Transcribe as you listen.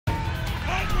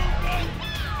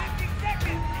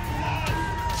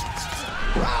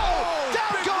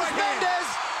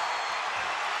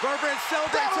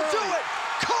celebrates That'll early. do it!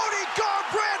 Cody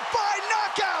Garbrandt by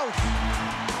knockout!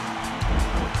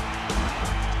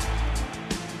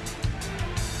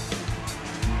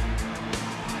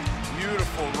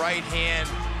 Beautiful right hand.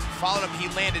 Followed up, he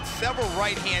landed several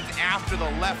right hands after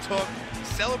the left hook.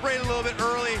 Celebrated a little bit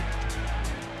early.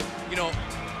 You know,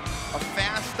 a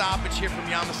fast stoppage here from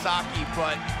Yamasaki,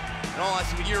 but in all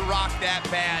honesty, when you're rocked that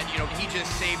bad, you know, he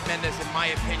just saved Mendes, in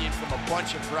my opinion, from a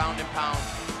bunch of ground and pound.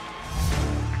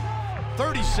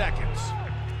 30 seconds.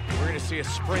 We're gonna see a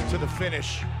sprint to the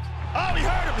finish. Oh, he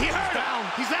hurt him, he hurt him. Down.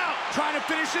 He's out. Trying to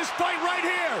finish this fight right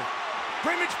here.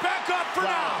 Brimage back up for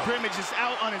now. Brimage is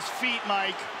out on his feet,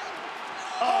 Mike.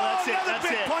 Oh, that's it, another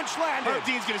big punch landed. Herb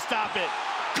Dean's gonna stop it.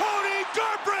 Cody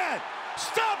Garbrandt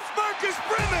stops Marcus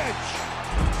Brimage.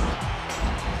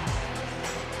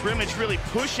 Brimage really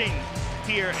pushing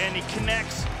here, and he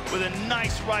connects with a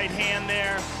nice right hand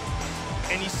there.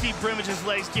 And you see Brimage's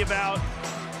legs give out,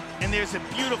 and there's a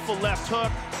beautiful left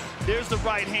hook. There's the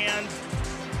right hand.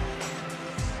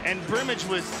 And Brimage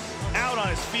was out on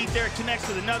his feet there. It connects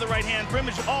with another right hand.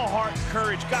 Brimage, all heart and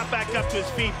courage, got back up to his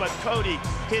feet, but Cody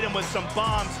hit him with some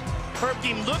bombs. Herb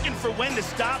Dean looking for when to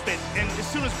stop it, and as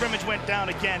soon as Brimage went down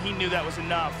again, he knew that was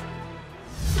enough.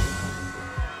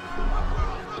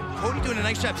 Cody doing a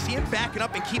nice job. See him backing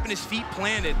up and keeping his feet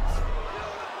planted.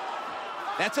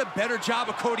 That's a better job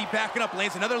of Cody backing up.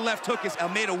 Lands another left hook as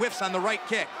Almeida whiffs on the right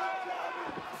kick.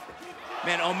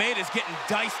 Man, Almeida's getting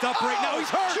diced up right now. He's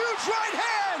hurt. Huge right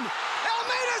hand!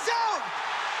 Almeida's out!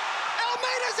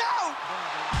 Almeida's out!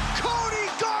 Cody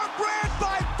Garbrandt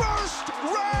by first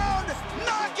round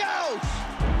knockout!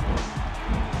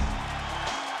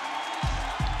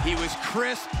 He was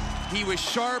crisp, he was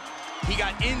sharp, he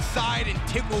got inside and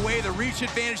took away the reach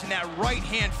advantage, and that right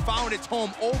hand found its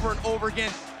home over and over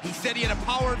again. He said he had a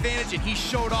power advantage, and he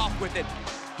showed off with it.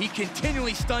 He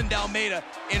continually stunned Almeida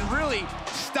and really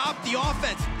stopped the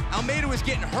offense. Almeida was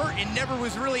getting hurt and never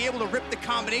was really able to rip the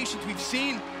combinations we've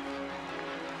seen.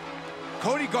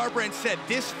 Cody Garbrandt said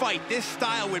this fight, this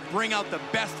style would bring out the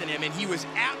best in him, and he was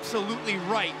absolutely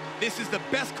right. This is the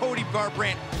best Cody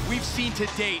Garbrandt we've seen to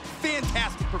date.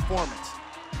 Fantastic performance.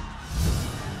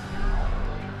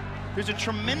 There's a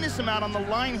tremendous amount on the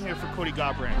line here for Cody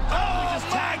Garbrandt. Oh, he just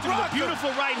tagged him with a beautiful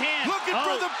right hand. Looking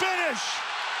for the finish.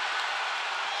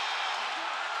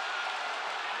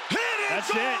 That's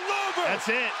it. Over. That's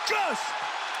it. Just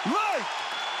like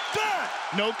that.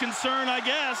 No concern, I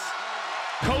guess.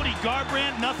 Cody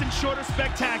Garbrandt, nothing short of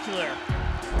spectacular.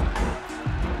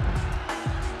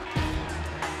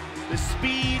 The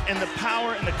speed and the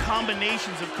power and the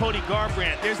combinations of Cody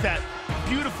Garbrandt. There's that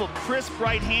beautiful, crisp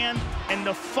right hand and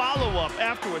the follow-up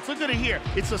afterwards. Look at it here.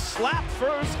 It's a slap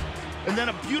first, and then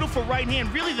a beautiful right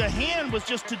hand. Really, the hand was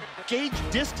just to gauge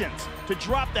distance, to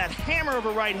drop that hammer of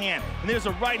a right hand. And there's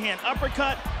a right hand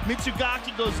uppercut.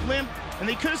 Mitsugaki goes limp, and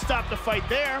they could have stopped the fight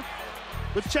there.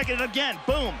 Let's check it again.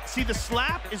 Boom. See, the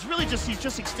slap is really just, he's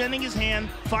just extending his hand,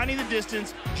 finding the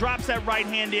distance, drops that right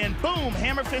hand in. Boom,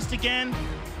 hammer fist again.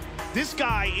 This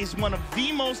guy is one of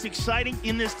the most exciting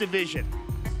in this division.